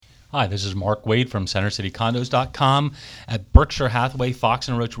Hi, this is Mark Wade from CenterCityCondos.com at Berkshire Hathaway Fox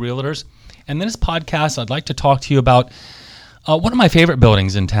 & Roach Realtors. And in this podcast, I'd like to talk to you about one of my favorite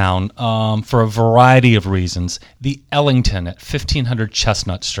buildings in town for a variety of reasons. The Ellington at 1500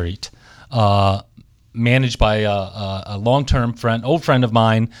 Chestnut Street, managed by a long-term friend, old friend of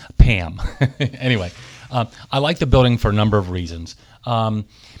mine, Pam. Anyway, I like the building for a number of reasons.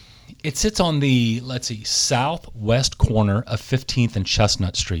 It sits on the, southwest corner of 15th and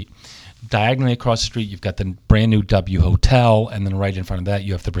Chestnut Street. Diagonally across the street, you've got the brand new W Hotel, and then right in front of that,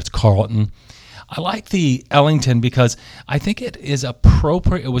 you have the Ritz-Carlton. I like the Ellington because I think it is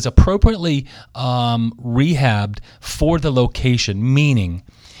appropriate. It was appropriately rehabbed for the location, meaning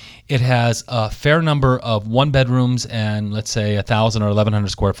it has a fair number of one bedrooms and, let's say, 1,000 or 1,100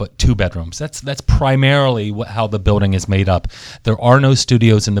 square foot two bedrooms. That's primarily how the building is made up. There are no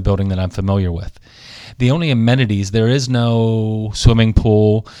studios in the building that I'm familiar with. The only amenities, there is no swimming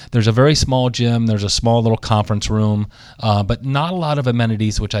pool. There's a very small gym. There's a small little conference room, but not a lot of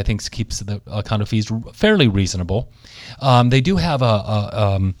amenities, which I think keeps the condo fees fairly reasonable. They do have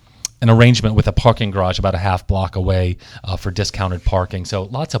an arrangement with a parking garage about a half block away for discounted parking. So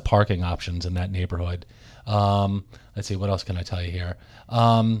lots of parking options in that neighborhood. Let's see, what else can I tell you here?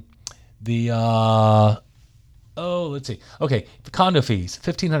 Okay, the condo fees,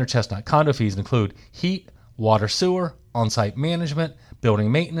 1500 Chestnut. Condo fees include heat, water, sewer, on-site management,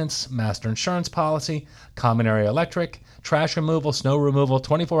 building maintenance, master insurance policy, common area electric, trash removal, snow removal,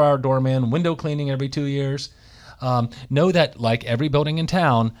 24-hour doorman, window cleaning every 2 years. Know that, like every building in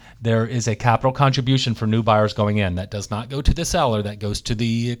town, there is a capital contribution for new buyers going in. That does not go to the seller. That goes to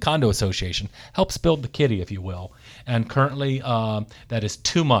the condo association. Helps build the kitty, if you will. And currently, that is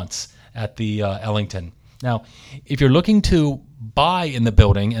 2 months at the Ellington. Now, if you're looking to buy in the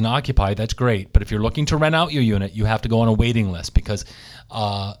building and occupy, that's great. But if you're looking to rent out your unit, you have to go on a waiting list because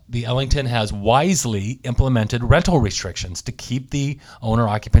the Ellington has wisely implemented rental restrictions to keep the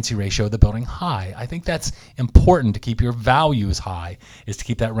owner-occupancy ratio of the building high. I think that's important to keep your values high, is to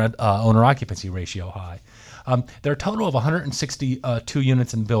keep that owner-occupancy ratio high. There are a total of 162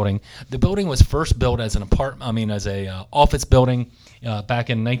 units in the building. The building was first built as an office building back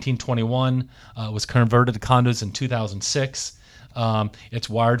in 1921. It was converted to condos in 2006. It's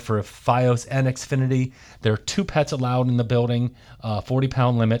wired for FiOS and Xfinity. There are 2 pets allowed in the building,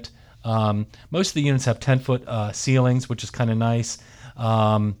 40-pound limit. Most of the units have 10-foot ceilings, which is kind of nice.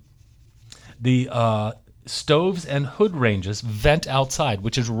 The stoves and hood ranges vent outside,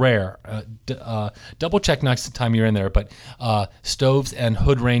 which is rare. Double check next time you're in there, but stoves and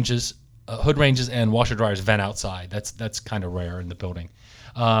hood ranges and washer dryers vent outside. That's kind of rare in the building.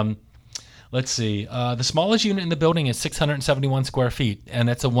 Let's see. The smallest unit in the building is 671 square feet, and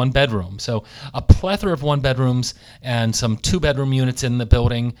it's a one-bedroom. So a plethora of one-bedrooms and some two-bedroom units in the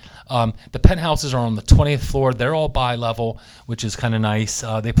building. The penthouses are on the 20th floor. They're all bi-level, which is kind of nice.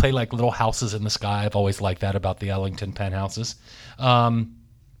 They play like little houses in the sky. I've always liked that about the Ellington penthouses.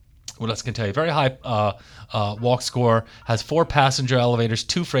 What else can I tell you? Very high walk score. Has 4 passenger elevators,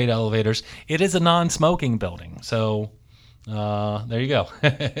 2 freight elevators. It is a non-smoking building, so... there you go.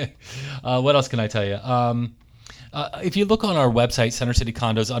 What else can I tell you? If you look on our website, Center City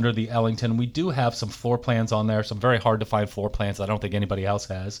Condos, under the Ellington, we do have some floor plans on there, some very hard to find floor plans I don't think anybody else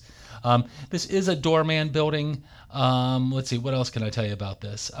has. This is a doorman building. Let's see, what else can I tell you about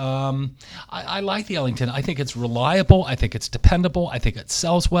this? I like the Ellington. I think it's reliable. I think it's dependable. I think it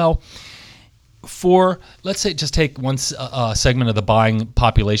sells well. For, let's say, just take one segment of the buying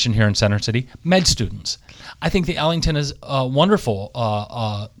population here in Center City, med students. I think the Ellington is a wonderful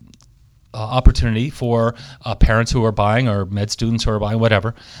opportunity for parents who are buying or med students who are buying,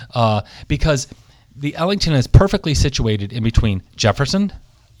 whatever, because the Ellington is perfectly situated in between Jefferson,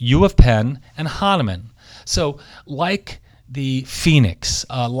 U of Penn, and Hahnemann. So like the Phoenix,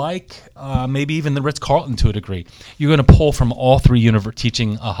 maybe even the Ritz-Carlton to a degree, you're going to pull from all 3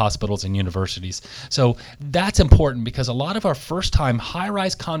 teaching hospitals and universities. So that's important because a lot of our first-time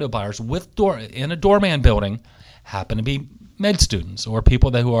high-rise condo buyers in a doorman building happen to be med students or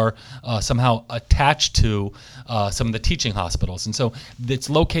people who are somehow attached to some of the teaching hospitals. And so it's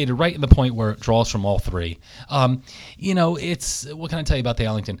located right in the point where it draws from all 3. What can I tell you about the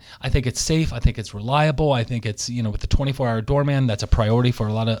Ellington? I think it's safe. I think it's reliable. I think it's, with the 24-hour doorman, that's a priority for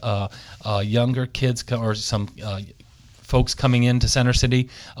a lot of younger kids or some folks coming into Center City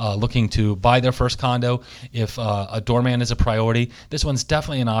looking to buy their first condo. If a doorman is a priority, this one's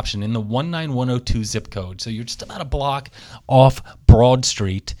definitely an option in the 19102 zip code. So you're just about a block off Broad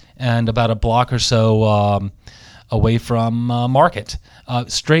Street and about a block or so away from Market.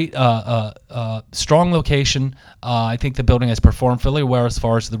 Strong location. I think the building has performed fairly well as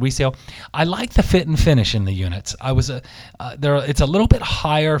far as the resale. I like the fit and finish in the units. It's a little bit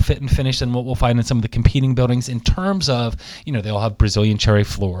higher fit and finish than what we'll find in some of the competing buildings in terms of, they all have Brazilian cherry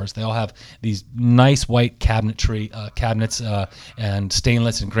floors. They all have these nice white cabinets and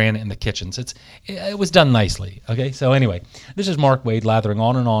stainless and granite in the kitchens. It was done nicely. Okay, so anyway, this is Mark Wade lathering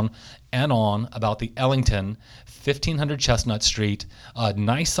on and on about the Ellington, 1500 Chestnut Street, a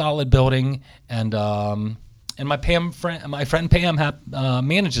nice solid building, and my friend Pam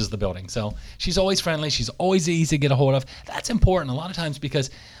manages the building, so she's always friendly. She's always easy to get a hold of. That's important a lot of times because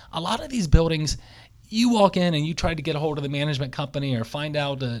a lot of these buildings, you walk in and you try to get a hold of the management company or find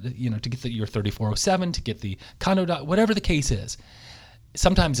out, to get your 3407, to get the condo, whatever the case is.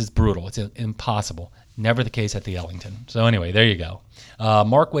 Sometimes it's brutal. It's impossible. Never the case at the Ellington. So anyway, there you go.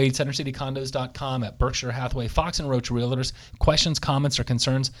 Mark Wade, CenterCityCondos.com, at Berkshire Hathaway, Fox and Roach Realtors. Questions, comments, or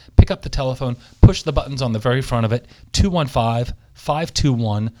concerns, pick up the telephone, push the buttons on the very front of it,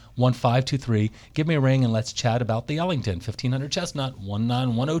 215-521-1523. Give me a ring and let's chat about the Ellington, 1500 Chestnut,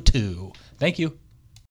 19102. Thank you.